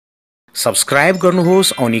Subscribe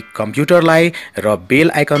गर्नुहोस् अनि कम्प्युटरलाई र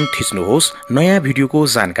बेल आइकन थिच्नुहोस् नयाँ भिडियोको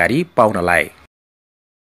जानकारी पाउनलाई।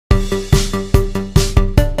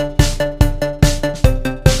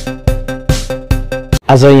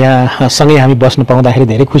 आज यहाँ सँगै हामी बस्न पाउँदाखेरि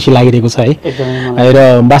धेरै खुसी लागिरहेको छ है।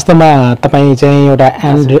 र वास्तवमा तपाईँ चाहिँ एउटा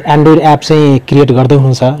एन्ड्रोइड एप चाहिँ क्रिएट गर्दै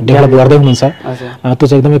हुनुहुन्छ, डेभलप गर्दै हुनुहुन्छ, त्यो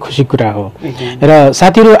चाहिँ एकदमै खुसी कुरा हो। र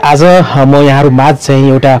साथीहरू, आज म यहाँहरू माझ चाहिँ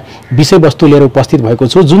एउटा विषयवस्तु लिएर उपस्थित भएको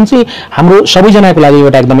छु जुन चाहिँ हाम्रो सबैजनाको लागि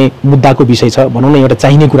एउटा एकदमै मुद्दाको विषय छ, भनौँ न एउटा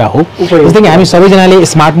चाहिने कुरा हो। जस्तै कि हामी सबैजनाले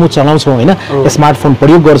स्मार्टफोन चलाउँछौँ होइन, स्मार्टफोन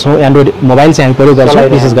प्रयोग गर्छौँ, एन्ड्रोइड मोबाइल चाहिँ हामी प्रयोग गर्छौँ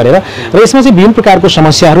विशेष गरेर। र यसमा चाहिँ विभिन्न प्रकारको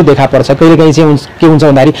समस्याहरू देखा पर्छ। कहिलेकाहीँ चाहिँ के हुन्छ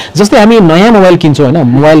भन्दाखेरि जस्तै हामी नयाँ मोबाइल किन्छौँ होइन,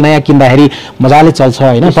 मोबाइल नयाँ किन्दाखेरि मजाले चल्छ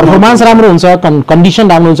होइन, पर्फर्मेन्स राम्रो हुन्छ, कन्डिसन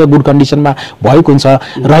राम्रो हुन्छ, गुड कन्डिसनमा भएको हुन्छ,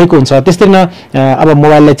 रहेको हुन्छ। त्यसरी न अब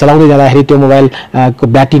मोबाइललाई चलाउँदै जाँदाखेरि त्यो मोबाइलको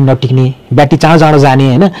ब्याट्री नटिक्ने, ब्याट्री चाँडो चाँडो जाने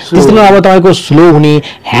होइन, त्यसरी न अब तपाईँको स्लो हुने,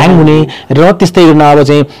 ह्याङ हुने र त्यस्तै न अब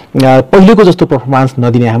चाहिँ पहिलेको जस्तो पर्फर्मेन्स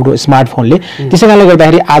नदिने हाम्रो स्मार्टफोनले। त्यसै कारणले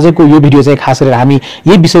गर्दाखेरि आजको यो भिडियो चाहिँ खास गरेर हामी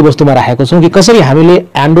यही विषयवस्तुमा राखेको छौँ कि कसरी हामीले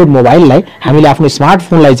एन्ड्रोइड मोबाइललाई, हामीले आफ्नो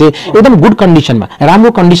स्मार्टफोनलाई चाहिँ एकदम गुड कन्डिसनमा,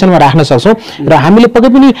 राम्रो कन्डिसनमा राख्न सक्छौँ। र हामीले पक्कै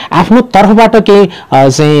पनि आफ्नो तर्फबाट केही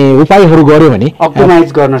चाहिँ उपायहरू गर्यो भने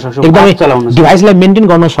अप्टिमाइज गर्न सक्छौँ, एकदमै डिभाइसलाई मेन्टेन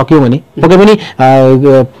गर्न सक्यो भने पक्कै पनि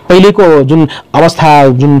पहिलेको जुन अवस्था,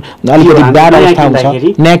 जुन अलिकति ब्याड अवस्था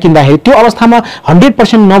हुन्छ नयाँ किन्दाखेरि, त्यो अवस्थामा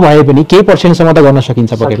 100% नभए पनि केही पर्सेन्टसम्म त गर्न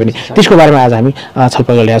सकिन्छ पक्कै पनि। त्यसको बारेमा आज हामी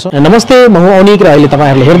छलफल गरिरहेका छौँ। नमस्ते, म हुँ अनिक र अहिले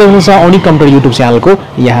तपाईँहरूले हेर्दै हुनुहुन्छ अनिक कम्प्युटर युट्युब च्यानलको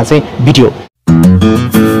यहाँ चाहिँ भिडियो।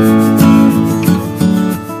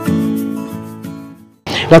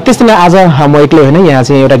 र त्यस्तै आज म एक्लै होइन, यहाँ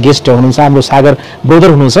चाहिँ एउटा गेस्ट हुनुहुन्छ, हाम्रो सागर ब्रोदर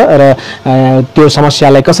हुनुहुन्छ। र त्यो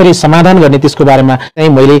समस्यालाई कसरी समाधान गर्ने त्यसको बारेमा चाहिँ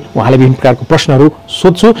मैले उहाँलाई विभिन्न प्रकारको प्रश्नहरू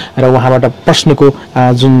सोध्छु र उहाँबाट प्रश्नको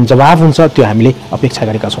जुन जवाब हुन्छ त्यो हामीले अपेक्षा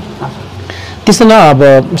गरेका छौँ। त्यस्तै न अब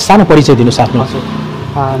सानो परिचय दिनुहोस् आफ्नो।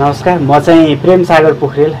 नमस्कार, म चाहिँ प्रेम सागर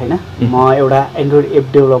पोखरेल होइन, म एउटा एन्ड्रोइड एप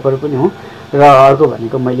डेभलपर पनि हुँ र अर्को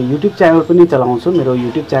भनेको मैले युट्युब च्यानल पनि चलाउँछु। मेरो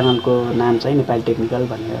युट्युब च्यानलको नाम चाहिँ नेपाली टेक्निकल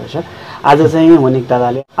भन्ने रहेछ। आज चाहिँ ओनिक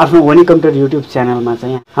दादाले आफ्नो ओनिक कम्प्युटर युट्युब च्यानलमा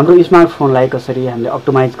चाहिँ हाम्रो स्मार्टफोनलाई कसरी हामीले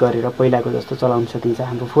अप्टिमाइज गरेर पहिलाको जस्तो चलाउन सकिन्छ,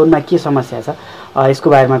 हाम्रो फोनमा के समस्या छ, यसको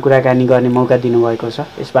बारेमा कुराकानी गर्ने मौका दिनुभएको छ।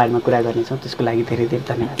 यस बारेमा कुरा गर्नेछौँ, त्यसको लागि धेरै धेरै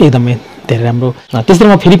धन्यवाद। एकदमै धेरै राम्रो। त्यसरी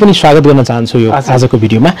म फेरि पनि स्वागत गर्न चाहन्छु यो आजको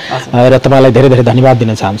भिडियोमा र तपाईँलाई धेरै धेरै धन्यवाद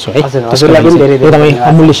दिन चाहन्छु है, एकदमै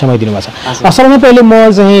अमूल्य समय दिनुभएको छ। सबभन्दा पहिले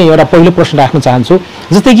म चाहिँ एउटा पहिलो प्रश्न राख्न चाहन्छु।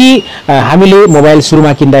 जस्तै कि हामीले मोबाइल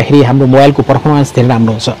सुरुमा किन्दाखेरि हाम्रो मोबाइलको पर्फर्मेन्स धेरै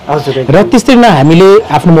राम्रो हुन्छ र त्यसरी नै हामीले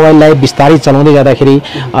आफ्नो मोबाइललाई बिस्तारै चलाउँदै जाँदाखेरि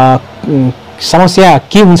समस्या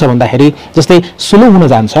के हुन्छ भन्दाखेरि जस्तै स्लो हुन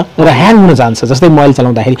जान्छ र ह्याङ हुन जान्छ। जस्तै मोबाइल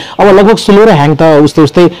चलाउँदाखेरि अब लगभग स्लो र ह्याङ त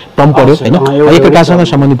उस्तै टर्म पर्यो होइन, एकअर्कासँग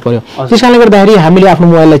सम्बन्धित पर्यो। त्यस कारणले गर्दाखेरि हामीले आफ्नो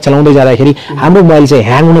मोबाइललाई चलाउँदै जाँदाखेरि हाम्रो मोबाइल चाहिँ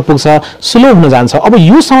ह्याङ हुन पुग्छ, स्लो हुन जान्छ। अब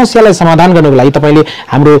यो समस्यालाई समाधान गर्नको लागि तपाईँले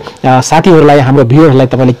हाम्रो साथीहरूलाई, हाम्रो भ्युअरहरूलाई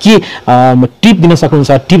तपाईँले के टिप दिन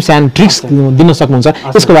सक्नुहुन्छ, टिप्स एन्ड ट्रिक्स दिन सक्नुहुन्छ,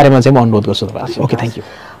 यसको बारेमा चाहिँ म अनुरोध गर्छु तपाईँलाई। Okay, thank you.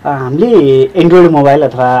 हामीले एन्ड्रोइड मोबाइल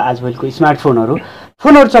अथवा आजभोलिको स्मार्टफोनहरू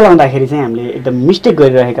चलाउँदाखेरि चाहिँ हामीले एकदम मिस्टेक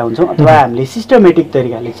गरिरहेका हुन्छौँ अथवा हामीले सिस्टमेटिक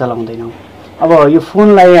तरिकाले चलाउँदैनौँ। अब यो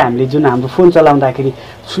फोनलाई हामीले जुन हाम्रो फोन चलाउँदाखेरि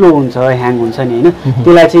स्लो हुन्छ, ह्याङ हुन्छ नि होइन,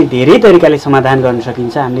 त्यसलाई चाहिँ धेरै तरिकाले समाधान गर्न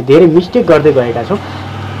सकिन्छ। हामीले धेरै मिस्टेक गर्दै गएका छौँ।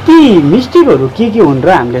 ती मिस्टेकहरू के हुन् र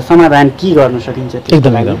हामीले समाधान के गर्न सकिन्छ, त्यसको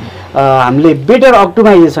लागि हामीले बेटर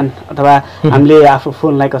अप्टिमाइजेसन अथवा हामीले आफ्नो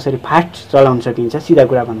फोनलाई कसरी फास्ट चलाउन सकिन्छ, सिधा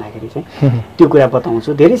कुरा भन्दाखेरि चाहिँ त्यो कुरा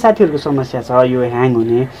बताउँछु। धेरै साथीहरूको समस्या छ यो ह्याङ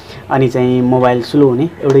हुने अनि चाहिँ मोबाइल स्लो हुने,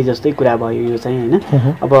 एउटै जस्तै कुरा भयो यो चाहिँ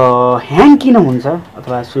होइन। अब ह्याङ किन हुन्छ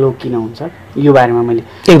अथवा स्लो किन हुन्छ यो बारेमा मैले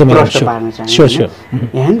प्रश्न पार्न चाहन्छु।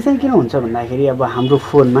 ह्याङ चाहिँ किन हुन्छ भन्दाखेरि अब हाम्रो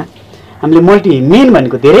फोनमा हामीले मेन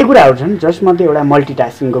भनेको धेरै कुराहरू छन्, जसमध्ये एउटा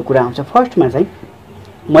मल्टिटास्किङको कुरा आउँछ। फर्स्टमा चाहिँ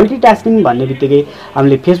मल्टिटास्किङ भन्ने बित्तिकै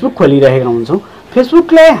हामीले फेसबुक खोलिरहेका हुन्छौँ,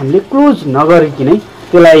 फेसबुकलाई हामीले क्लोज नगरिकनै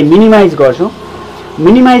त्यसलाई मिनिमाइज गर्छौँ।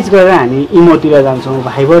 मिनिमाइज गरेर हामी इमोतिर जान्छौँ,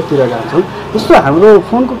 भाइबरतिर जान्छौँ। जस्तो हाम्रो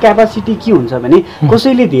फोनको क्यापासिटी के हुन्छ भने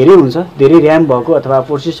कसैले धेरै हुन्छ, धेरै ऱ्याम भएको अथवा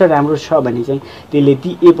प्रोसेसर राम्रो छ भने चाहिँ त्यसले ती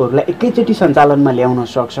एपहरूलाई एकैचोटि सञ्चालनमा ल्याउन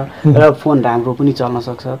सक्छ र फोन राम्रो पनि चल्न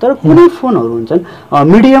सक्छ। तर कुनै फोनहरू हुन्छन्,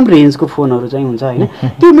 मिडियम रेन्जको फोनहरू चाहिँ हुन्छ होइन,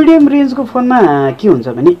 त्यो मिडियम रेन्जको फोनमा के हुन्छ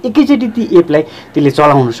भने एकैचोटि ती एपलाई त्यसले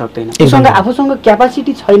चलाउन सक्दैन। त्योसँग आफूसँग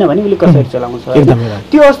क्यापासिटी छैन भने उसले कसरी चलाउँछ।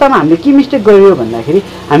 त्यो अवस्थामा हामीले के मिस्टेक गरियो भन्दाखेरि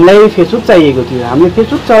हामीलाई फेसबुक चाहिएको थियो, हामीले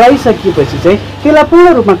फेसबुक चलाइसकेपछि चाहिँ त्यसलाई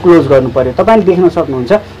पूर्ण रूपमा क्लोज गर्नु पर्यो। तपाईँले देख्न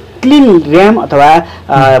सक्नुहुन्छ क्लीन ऱ्याम अथवा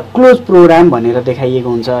क्लोज प्रोग्राम भनेर देखाइएको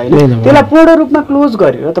हुन्छ हैन। त्यसलाई पूर्ण रूपमा क्लोज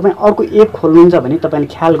गरेर तपाईं अर्को एप खोल्नुहुन्छ भने तपाईले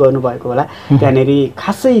ख्याल गर्नुभएको होला, त्यहाँनेरि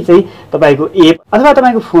खासै चाहिँ तपाईको एप अथवा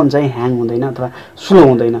तपाईँको फोन चाहिँ ह्याङ हुँदैन अथवा स्लो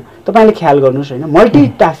हुँदैन, तपाईँले ख्याल गर्नुहोस् होइन।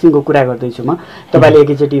 मल्टिटास्किङको कुरा गर्दैछु म। तपाईँले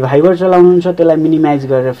एकैचोटि भाइबर चलाउनुहुन्छ, त्यसलाई मिनिमाइज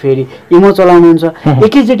गरेर फेरि इमो चलाउनुहुन्छ,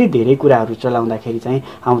 एकैचोटि धेरै कुराहरू चलाउँदाखेरि चाहिँ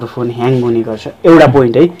हाम्रो फोन ह्याङ हुने गर्छ। एउटा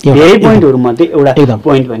पोइन्ट है, धेरै पोइन्टहरूमध्ये एउटा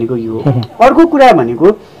पोइन्ट भनेको यो हो। अर्को कुरा भनेको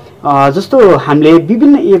जस्तो हामीले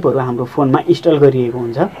विभिन्न एपहरू हाम्रो फोनमा इन्स्टल गरिएको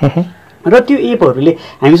हुन्छ र त्यो एपहरूले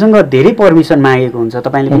हामीसँग धेरै पर्मिसन मागेको हुन्छ।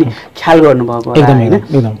 तपाईँले पनि ख्याल गर्नुभएको होला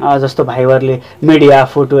होइन। जस्तो भाइबरले मिडिया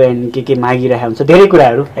फोटो एन्ड के मागिरहेको हुन्छ, धेरै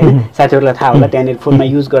कुराहरू होइन, साथीहरूलाई थाहा होला। त्यहाँनिर फोनमा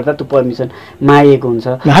युज गर्दा त्यो पर्मिसन मागेको हुन्छ,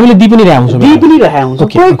 हामीले दिइ पनि रहेका हुन्छ।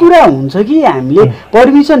 कोही कुरा हुन्छ कि हामीले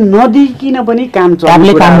पर्मिसन नदिइकन पनि काम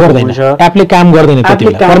गर्दैन, एपले काम गर्दैन,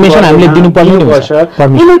 पर्मिसन हामीले दिनुपर्ने पर्छ।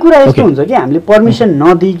 कुनै कुरा यस्तो हुन्छ कि हामीले पर्मिसन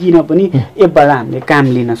नदिइकन पनि एपबाट हामीले काम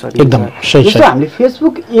लिन सकिन्छ। जस्तो हामीले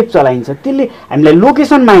फेसबुक एप चलाइन्छ, त्यसले हामीलाई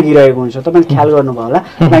लोकेसन मागिरहेको हुन्छ। तपाईँले ख्याल गर्नुभयो होला,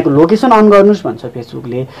 तपाईँको लोकेसन अन गर्नुहोस् भन्छ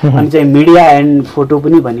फेसबुकले। अनि चाहिँ मिडिया एन्ड फोटो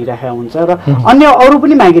पनि भनिरहेको हुन्छ र अन्य अरू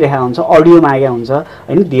पनि मागिरहेको हुन्छ, अडियो मागेको हुन्छ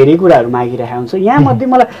होइन, धेरै कुराहरू मागिरहेको हुन्छ। यहाँ मध्ये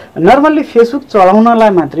मलाई नर्मल्ली फेसबुक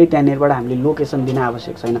चलाउनलाई मात्रै त्यहाँनिरबाट हामीले लोकेसन दिन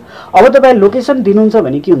आवश्यक छैन। अब तपाईँ लोकेसन दिनुहुन्छ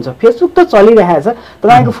भने के हुन्छ, फेसबुक त चलिरहेको छ,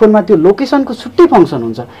 तपाईँको फोनमा त्यो लोकेसनको छुट्टै फङ्सन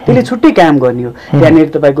हुन्छ, त्यसले छुट्टै काम गर्ने हो। त्यहाँनिर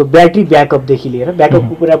तपाईँको ब्याट्री ब्याकअपदेखि लिएर,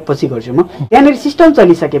 ब्याकअपको कुरा पछि गर्छु म, त्यहाँनिर सिस्टम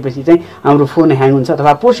चलिसकेपछि चाहिँ हाम्रो फोन ह्याङ हुन्छ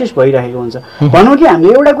अथवा प्रोसेस भइरहेको हुन्छ। भनौँ कि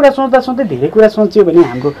हामीले एउटा कुरा सोच्दा सोच्दै धेरै कुरा सोच्यो भने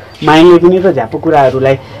हाम्रो माइन्डले पनि त झ्यापो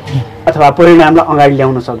कुराहरूलाई अथवा परिणामलाई अगाडि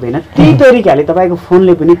ल्याउन सक्दैन। त्यही तरिकाले तपाईँको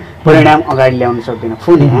फोनले पनि परिणाम अगाडि ल्याउन सक्दैन,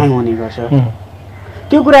 फोन ह्याङ हुने गर्छ।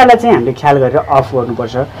 त्यो कुरालाई चाहिँ हामीले ख्याल गरेर अफ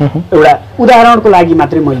गर्नुपर्छ। एउटा उदाहरणको लागि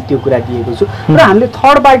मात्रै मैले त्यो कुरा दिएको छु। र हामीले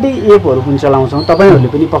थर्ड पार्टी एपहरू पनि चलाउँछौँ, तपाईँहरूले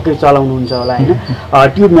पनि पक्कै चलाउनुहुन्छ होला होइन।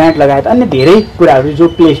 ट्युबम्याट लगायत अन्य धेरै कुराहरू जो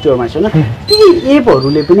प्ले स्टोरमा छन्, ती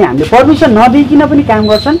एपहरूले पनि हामीले पर्मिसन नदिइकन पनि काम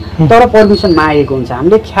गर्छन्, तर पर्मिसन मागेको हुन्छ,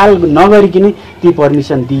 हामीले ख्याल नगरिकनै ती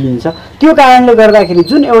पर्मिसन दिइन्छ। त्यो कारणले गर्दाखेरि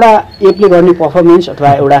जुन एउटा एपले गर्ने पर्फर्मेन्स अथवा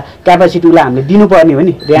एउटा क्यापासिटी उसलाई हामीले दिनुपर्ने हो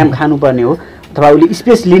नि, ऱ्याम खानुपर्ने हो अथवा उसले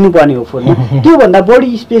स्पेस लिनुपर्ने हो फोनमा, त्योभन्दा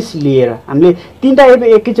बढी स्पेस लिएर हामीले 3टा एप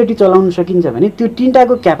एकैचोटि चलाउन सकिन्छ भने त्यो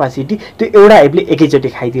 3टाको क्यापासिटी त्यो एउटा एपले एकैचोटि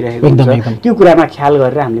खाइदिरहेको हुन्छ। त्यो कुरामा ख्याल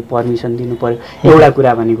गरेर हामीले पर्मिसन दिनु पर्यो, एउटा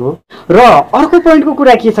कुरा भनेको। र अर्को पोइन्टको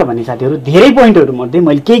कुरा के छ भने साथीहरू, धेरै पोइन्टहरू मध्ये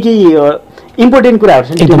मैले केही इम्पोर्टेन्ट कुराहरू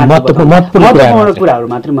छन्, महत्त्वपूर्ण कुराहरू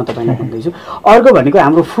मात्रै म तपाईँलाई भन्दैछु। अर्को भनेको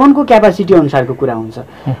हाम्रो फोनको क्यापासिटी अनुसारको कुरा हुन्छ।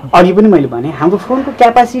 अघि पनि मैले भने हाम्रो फोनको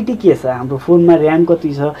क्यापासिटी के छ, हाम्रो फोनमा ऱ्याम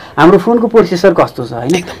कति छ, हाम्रो फोनको प्रोसेसर कस्तो छ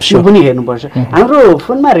होइन, त्यो पनि हेर्नुपर्छ। हाम्रो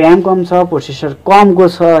फोनमा ऱ्याम कम छ, प्रोसेसर कमको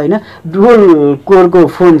छ होइन, डुअल कोरको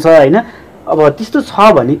फोन छ होइन, अब त्यस्तो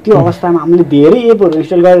छ भने त्यो अवस्थामा हामीले धेरै एपहरू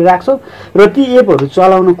इन्स्टल गरेर राख्छौँ र ती एपहरू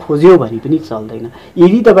चलाउन खोज्यो भने पनि चल्दैन।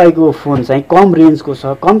 यदि तपाईँको फोन चाहिँ कम रेन्जको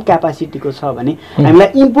छ, कम क्यापासिटीको छ भने हामीलाई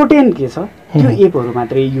इम्पोर्टेन्ट के छ, त्यो एपहरू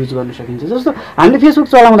मात्रै युज गर्न सकिन्छ। जस्तो हामीले फेसबुक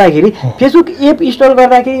चलाउँदाखेरि फेसबुक एप इन्स्टल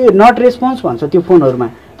गर्दाखेरि नट रेस्पोन्स भन्छ त्यो फोनहरूमा,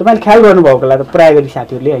 तपाईँले ख्याल गर्नुभएको होला त प्राय गरी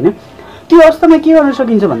साथीहरूले होइन। त्यो अवस्थामा के गर्न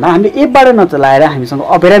सकिन्छ भन्दा हामीले एपबाट नचलाएर हामीसँग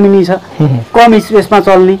अपेरा मिनी छ, कम स्पेसमा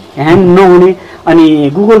चल्ने, ह्याङ नहुने, अनि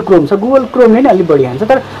गुगल क्रोम छ, गुगल क्रोमले नै अलिक बढी हान्छ,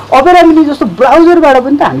 तर अपेरा मिनी जस्तो ब्राउजरबाट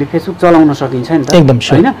पनि त हामीले फेसबुक चलाउन सकिन्छ नि त एकदम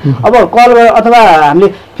होइन। अब कल अथवा हामीले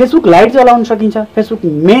फेसबुक लाइट चलाउन सकिन्छ, फेसबुक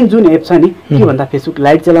मेन जुन एप छ नि के भन्दा फेसबुक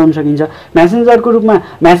लाइट चलाउन सकिन्छ, मेसेन्जरको रूपमा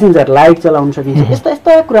मेसेन्जर लाइट चलाउन सकिन्छ। यस्ता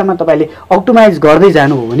यस्ता कुरामा तपाईँले अप्टिमाइज गर्दै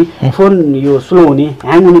जानुभयो भने फोन यो स्लो हुने,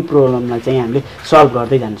 ह्याङ हुने प्रब्लमलाई चाहिँ हामीले सल्भ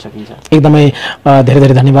गर्दै जान सकिन्छ। एकदमै धेरै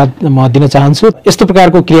धेरै धन्यवाद म दिन चाहन्छु। यस्तो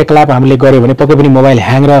प्रकारको क्रियाकलाप हामीले गर्यो भने पक्कै पनि मोबाइल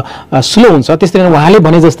ह्याङ र स्लो हुन्छ। त्यस्तै गरी उहाँले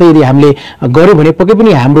भने जस्तै यदि हामीले गर्यो भने पक्कै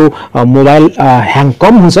पनि हाम्रो मोबाइल ह्याङ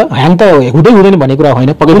कम हुन्छ, ह्याङ त हुँदैन भन्ने कुरा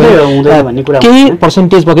होइन, पक्कै पनि केही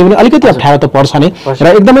पर्सेन्टेज पक्कै पनि अलिकति अप्ठ्यारो त पर्छ नै। र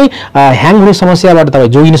एकदमै ह्याङ हुने समस्याबाट तपाईँ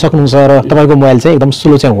जोगिन सक्नुहुन्छ र तपाईँको मोबाइल चाहिँ एकदम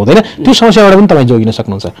स्लो चाहिँ हुँदैन, त्यो समस्याबाट पनि तपाईँ जोगिन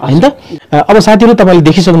सक्नुहुन्छ होइन त। अब साथीहरू तपाईँले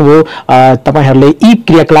देखिसक्नुभयो, तपाईँहरूले यी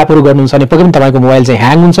क्रियाकलापहरू गर्नुहुन्छ भने पक्कै पनि तपाईँको मोबाइल चाहिँ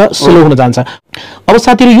ह्याङ हुन्छ, स्लो हुन जान्छ। अब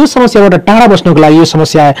साथीहरू यो समस्याबाट टाढा बस्नको लागि, यो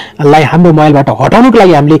समस्यालाई हाम्रो मोबाइलबाट हटाउनको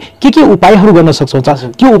लागि हामीले के उपायहरू गर्न सक्छौँ,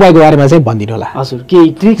 त्यो उपायको बारेमा चाहिँ भनिदिनु होला। हजुर, केही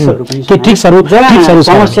ट्रिक्सहरू पनि, केही ट्रिक्सहरू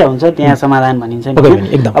समस्या हुन्छ त्यहाँ समाधान भनिन्छ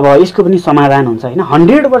नि। अब यसको पनि समाधान हुन्छ होइन,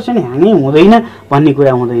 100% ह्याङै हुँदैन भन्ने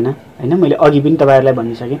कुरा हुँदैन होइन। मैले अघि पनि तपाईँहरूलाई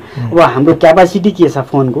भनिसकेँ। अब हाम्रो क्यापासिटी के छ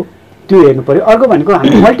फोनको त्यो हेर्नु पर्यो। अर्को भनेको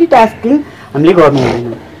हामीले मल्टिटास्किङ हामीले गर्नु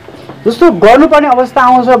हुँदैन। जस्तो गर्नुपर्ने अवस्था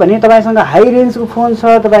आउँछ भने तपाईँसँग हाई रेन्जको फोन छ,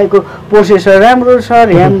 तपाईँको प्रोसेसर राम्रो छ,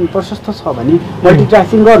 ऱ्याम प्रशस्त छ भने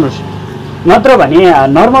मल्टिटास्किङ गर्नुहोस्। नत्र भने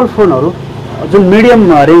नर्मल फोनहरू जुन मिडियम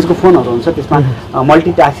रेन्जको फोनहरू हुन्छ त्यसमा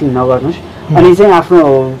मल्टिटास्किङ नगर्नुहोस्। अनि चाहिँ आफ्नो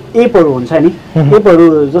एपहरू हुन्छ नि, एपहरू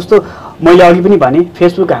जस्तो मैले अघि पनि भने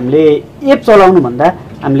फेसबुक हामीले एप चलाउनुभन्दा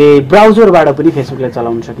हामीले ब्राउजरबाट पनि फेसबुकलाई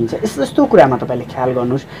चलाउन सकिन्छ। यस्तो कुरामा तपाईँले ख्याल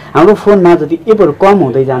गर्नुहोस्। हाम्रो फोनमा जति एपहरू कम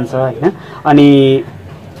हुँदै जान्छ होइन, अनि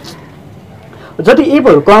जति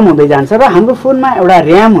एपहरू कम हुँदै जान्छ र हाम्रो फोनमा एउटा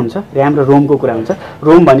ऱ्याम हुन्छ, ऱ्याम र रोमको कुरा हुन्छ।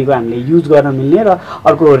 रोम भनेको हामीले युज गर्न मिल्ने र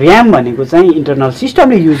अर्को ऱ्याम भनेको चाहिँ इन्टरनल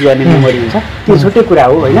सिस्टमले युज गर्ने मेमोरी हुन्छ। त्यो छुट्टै कुरा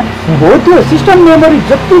हो होइन। हो त्यो सिस्टम मेमोरी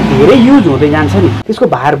जति धेरै युज हुँदै जान्छ नि त्यसको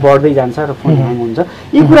भार बढ्दै जान्छ र फोन ह्याङ हुन्छ।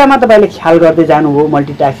 यी कुरामा तपाईँले ख्याल गर्दै जानुभयो,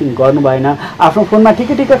 मल्टिटास्किङ गर्नु भएन, आफ्नो फोनमा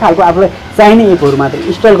ठिकै खालको आफूलाई चाहिने एपहरू मात्र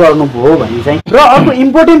इन्स्टल गर्नुभयो भने चाहिँ। र अर्को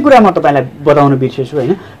इम्पोर्टेन्ट कुरा म तपाईँलाई बताउनु बिर्सेछु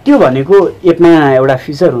होइन, त्यो भनेको एपमा एउटा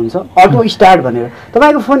फिचर हुन्छ अटो स्टार्ट भनेर।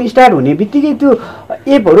 तपाईँको फोन स्टार्ट हुने बित्तिकै त्यो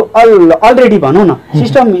एपहरू अलरेडी भनौँ न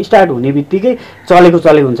सिस्टम स्टार्ट हुने बित्तिकै चलेको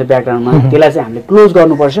हुन्छ ब्याकग्राउन्डमा, त्यसलाई चाहिँ हामीले क्लोज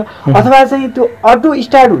गर्नुपर्छ। अथवा चाहिँ त्यो अटो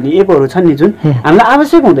स्टार्ट हुने एपहरू छन् नि जुन हामीलाई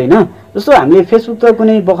आवश्यक हुँदैन। जस्तो हामीले फेसबुक त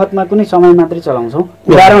कुनै बखतमा कुनै समय मात्रै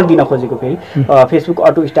चलाउँछौँ, उदाहरण दिन खोजेको फेरि फेसबुक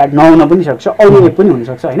अटो स्टार्ट नहुन पनि सक्छ, अरू एप पनि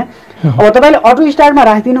हुनसक्छ होइन। अब तपाईँले अटो स्टार्टमा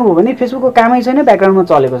राखिदिनु भयो भने फेसबुकको कामै छैन, ब्याकग्राउन्डमा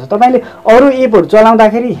चलेको छ। तपाईँले अरू एपहरू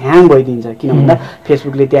चलाउँदाखेरि ह्याङ भइदिन्छ, किन भन्दा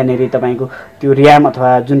फेसबुकले त्यहाँनिर तपाईँको त्यो ऱ्याम अथवा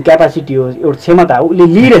जुन क्यापासिटी हो, एउटा क्षमता हो, उसले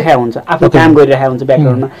लिइरहेको हुन्छ, आफ्नो काम गरिरहेको हुन्छ,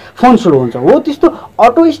 ब्याकग्राउन्डमा फोन स्लो हुन्छ। हो त्यस्तो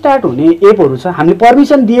अटो स्टार्ट हुने एपहरू छ, हामीले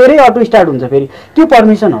पर्मिसन दिएरै अटो स्टार्ट हुन्छ। फेरि त्यो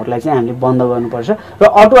पर्मिसनहरूलाई चाहिँ हामीले बन्द गर्नुपर्छ। र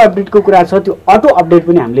अटो अपडेटको कुरा छ, त्यो अटो अपडेट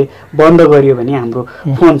पनि हामीले बन्द गरियो भने हाम्रो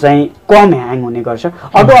फोन चाहिँ कम ह्याङ हुने गर्छ।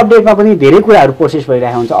 अटो अपडेटमा पनि धेरै कुराहरू प्रोसेस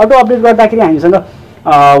भइरहेको हुन्छ। अटो अपडेट गर्दाखेरि हामीसँग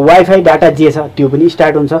वाइफाई डाटा जे छ त्यो पनि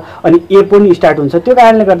स्टार्ट हुन्छ, अनि एप पनि स्टार्ट हुन्छ। त्यो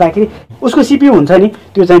कारणले गर्दाखेरि उसको सिपियु हुन्छ नि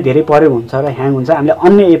त्यो चाहिँ धेरै परे हुन्छ र ह्याङ हुन्छ। हामीले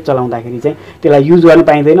अन्य एप चलाउँदाखेरि चाहिँ त्यसलाई युज गर्न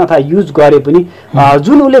पाइँदैन, अथवा युज गरे पनि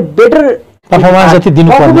जुन उसले बेटर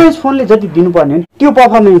पर्फर्मेन्स फोनले जति दिनुपर्ने हो त्यो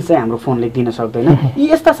पर्फर्मेन्स चाहिँ हाम्रो फोनले दिन सक्दैन।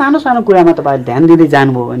 यी यस्ता सानो कुरामा तपाईँले ध्यान दिँदै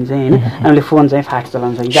जानुभयो भने चाहिँ होइन हामीले फोन चाहिँ फास्ट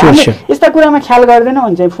चलाउन सकिन्छ। हामीले यस्ता कुरामा ख्याल गर्दैनौँ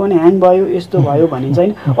भने चाहिँ फोन ह्याङ भयो, यस्तो भयो भनिन्छ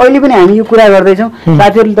होइन। अहिले पनि हामी यो कुरा गर्दैछौँ,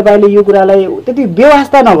 साथीहरूले तपाईँले यो कुरालाई त्यति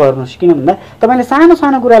बेवास्ता नगर्नुहोस्, किन भन्दा तपाईँले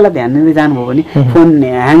सानो कुरालाई ध्यान दिँदै जानुभयो भने फोन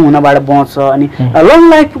ह्याङ हुनबाट बच्छ। अनि लङ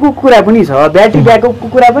लाइफको कुरा पनि छ, ब्याट्री ब्याकअपको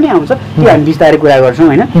कुरा पनि आउँछ, त्यो हामी बिस्तारै कुरा गर्छौँ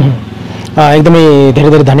होइन। एकदमै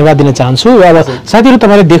धेरै धन्यवाद दिन चाहन्छु। अब साथीहरू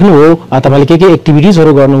तपाईँले देख्नुभयो तपाईँले के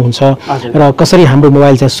एक्टिभिटिजहरू गर्नुहुन्छ र कसरी हाम्रो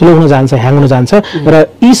मोबाइल चाहिँ स्लो हुन जान्छ, ह्याङ हुन जान्छ। र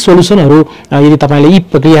यी सोल्युसनहरू यदि तपाईँले यी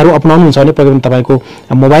प्रक्रियाहरू अपनाउनुहुन्छ भने पक्कै पनि तपाईँको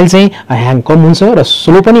मोबाइल चाहिँ ह्याङ कम हुन्छ र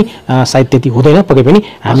स्लो पनि सायद त्यति हुँदैन। पक्कै पनि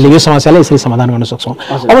हामीले यो समस्यालाई यसरी समाधान गर्न सक्छौँ।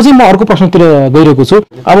 अब चाहिँ म अर्को प्रश्नतिर गइरहेको छु।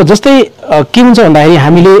 अब जस्तै के हुन्छ भन्दाखेरि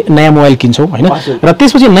हामीले नयाँ मोबाइल किन्छौँ होइन, र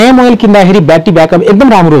त्यसपछि नयाँ मोबाइल किन्दाखेरि ब्याट्री ब्याकअप एकदम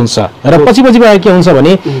राम्रो हुन्छ र पछि के हुन्छ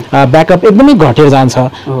भने ब्याकअप एकदमै घटेर जान्छ।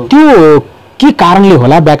 त्यो के कारणले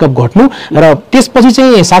होला ब्याकअप घट्नु, र त्यसपछि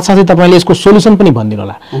चाहिँ साथसाथै तपाईँले यसको सोल्युसन पनि भनिदिनु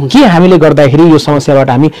होला, के हामीले गर्दाखेरि यो समस्याबाट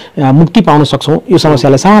हामी मुक्ति पाउन सक्छौँ, यो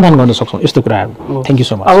समस्यालाई समाधान गर्न सक्छौँ, यस्तो कुराहरू। Thank you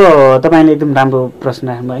so much. अब तपाईँले एकदम राम्रो प्रश्न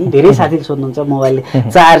राख्नु होइन। धेरै साथीले सोध्नुहुन्छ मोबाइलले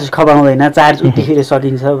चार्ज खपाउँदैन, चार्ज उतिखेर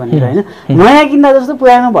सकिन्छ भनेर होइन। नयाँ किन्दा जस्तो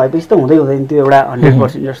पुरानो भएपछि त हुँदैन, त्यो एउटा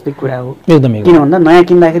 100% जस्तै कुरा हो। एकदमै, किन भन्दा नयाँ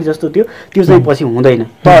किन्दाखेरि जस्तो त्यो चाहिँ पछि हुँदैन।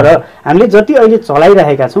 तर हामीले जति अहिले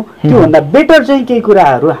चलाइरहेका छौँ त्योभन्दा बेटर चाहिँ केही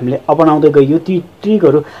कुराहरू हामीले अपनाउँदै गयो, ती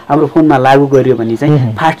ट्रिकहरू हाम्रो फोनमा लागू गरियो भने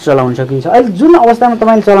चाहिँ फास्ट चलाउन सकिन्छ। अहिले जुन अवस्थामा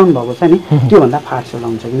तपाईँले चलाउनु भएको छ नि त्योभन्दा फास्ट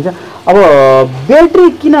चलाउन सकिन्छ। अब ब्याट्री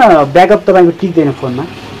किन ब्याकअप तपाईँको टिक्दैन फोनमा,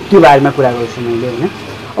 त्यो बारेमा कुरा गर्छु मैले होइन।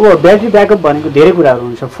 अब ब्याट्री ब्याकअप भनेको धेरै कुराहरू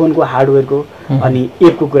हुन्छ, फोनको हार्डवेयरको अनि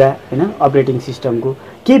एपको कुरा होइन, अपरेटिङ सिस्टमको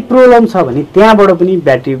केही प्रब्लम छ भने त्यहाँबाट पनि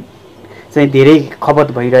ब्याट्री चाहिँ धेरै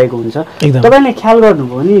खपत भइरहेको हुन्छ। तपाईँले ख्याल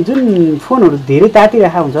गर्नुभयो भने जुन फोनहरू धेरै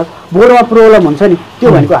तातिरहेको हुन्छ, बोर्डमा प्रब्लम हुन्छ नि,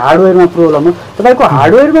 त्यो भनेको हार्डवेयरमा प्रब्लम हो। तपाईँको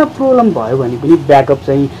हार्डवेयरमा प्रब्लम भयो भने पनि ब्याकअप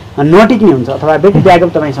चाहिँ नटिक्ने हुन्छ, अथवा ब्याट्री ब्याकअप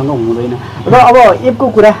तपाईँसँग हुँदैन। र अब एपको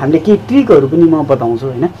कुरा हामीले केही ट्रिकहरू पनि म बताउँछु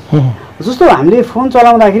होइन। जस्तो हामीले फोन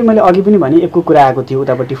चलाउँदाखेरि मैले अघि पनि भने एपको कुरा आएको थियो,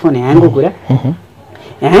 उतापट्टि फोन ह्याङको कुरा,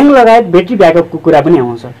 ह्याङ लगायत ब्याट्री ब्याकअपको कुरा पनि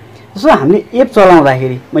आउँछ। जस्तो हामीले एप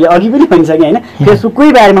चलाउँदाखेरि मैले अघि पनि भनिसकेँ होइन,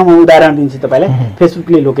 फेसबुककै बारेमा म उदाहरण दिन्छु तपाईँलाई।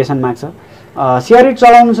 फेसबुकले लोकेसन माग्छ, सेयर इट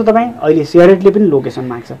चलाउनु छ तपाईँ, अहिले सेयर इटले पनि लोकेसन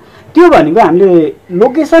माग्छ। त्यो भनेको हामीले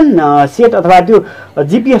लोकेसन सेट अथवा त्यो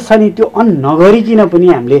जिपिएस छ नि त्यो अन नगरिकन पनि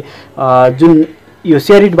हामीले जुन यो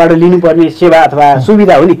सेयर इटबाट लिनुपर्ने सेवा अथवा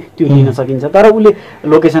सुविधा हो नि त्यो लिन सकिन्छ। तर उसले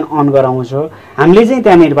लोकेसन अन गराउँछ, हामीले चाहिँ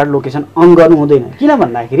त्यहाँनिरबाट लोकेसन अन गर्नु हुँदैन। किन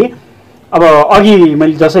भन्दाखेरि अब अघि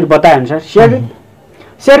मैले जसरी बताए अनुसार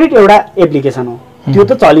सेयर इट एउटा एप्लिकेसन हो, त्यो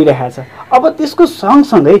त चलिरहेको छ। अब त्यसको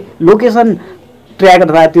सँगसँगै लोकेसन ट्र्याक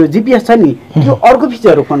अथवा त्यो जिपिएस छ नि त्यो अर्को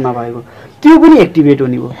फिचरहरू फोनमा भएको त्यो पनि एक्टिभेट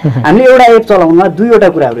हुने भयो। हामीले एउटा एप चलाउनुमा दुईवटा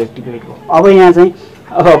कुराहरू एक्टिभेट भयो। अब यहाँ चाहिँ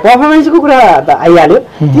अब पर्फर्मेन्सको कुरा त आइहाल्यो,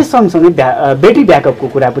 त्यस सँगसँगै ब्याट्री ब्याकअपको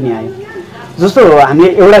कुरा पनि आयो। जस्तो हामीले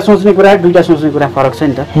एउटा सोच्ने कुरा दुईवटा सोच्ने कुरा फरक छ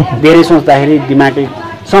नि त। धेरै सोच्दाखेरि दिमागले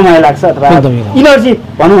समय लाग्छ अथवा इनर्जी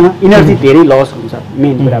भनौँ न इनर्जी धेरै लस हुन्छ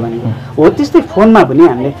मेन कुरा भनेको हो। त्यस्तै फोनमा पनि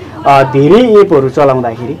हामीले धेरै एपहरू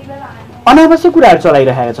चलाउँदाखेरि अनावश्यक कुराहरू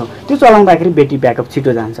चलाइरहेका छौँ। त्यो चलाउँदाखेरि ब्याट्री ब्याकअप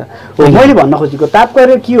छिटो जान्छ हो। मैले भन्न खोजेको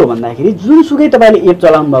तात्पर्य के हो भन्दाखेरि जुनसुकै तपाईँले एप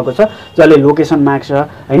चलाउनु भएको छ जसले लोकेसन माग्छ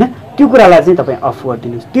होइन त्यो कुरालाई चाहिँ तपाईँ अफ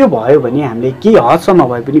गरिदिनुहोस्। त्यो भयो भने हामीले केही हदसम्म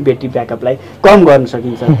भए पनि ब्याट्री ब्याकअपलाई कम गर्न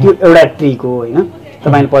सकिन्छ। त्यो एउटा ट्रिक हो होइन,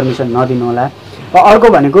 तपाईँले पर्मिसन नदिनु होला। अर्को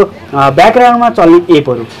भनेको ब्याकग्राउन्डमा चल्ने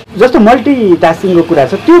एपहरू जस्तो मल्टिटास्किङको कुरा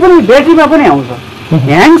छ त्यो पनि ब्याट्रीमा पनि आउँछ,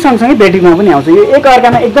 ह्याङ सँगसँगै ब्याट्रीमा पनि आउँछ। यो एक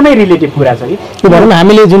अर्कामा एकदमै रिलेटिभ कुरा छ कि त्यो भनौँ न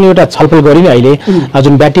हामीले जुन एउटा छलफल गऱ्यौँ अहिले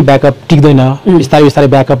जुन ब्याट्री ब्याकअप टिक्दैन, बिस्तारै बिस्तारै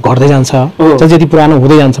ब्याकअप घट्दै जान्छ, जति पुरानो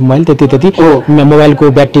हुँदै जान्छ मोबाइल त्यति मोबाइलको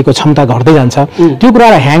ब्याट्रीको क्षमता घट्दै जान्छ। त्यो कुरा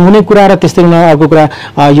र ह्याङ हुने कुरा र त्यस्तै अर्को कुरा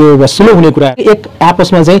यो स्लो हुने कुरा एक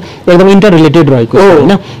आपसमा चाहिँ एकदम इन्टर रिलेटेड रहेको छ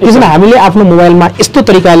होइन। त्यसैले हामीले आफ्नो मोबाइलमा यस्तो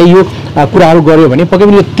तरिकाले यो कुराहरू गर्यो भने पक्कै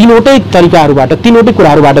पनि यो तीनवटै तरिकाहरूबाट तीनवटै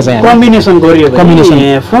कुराहरूबाट चाहिँ कम्बिनेसन गरियो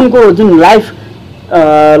भने फोनको जुन लाइफ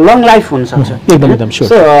लङ लाइफ हुनसक्छ एकदम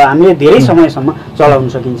स्योर। हामीले धेरै समयसम्म चलाउन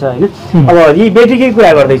सकिन्छ होइन। अब यी ब्याट्रीकै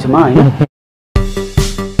कुरा गर्दैछु म होइन।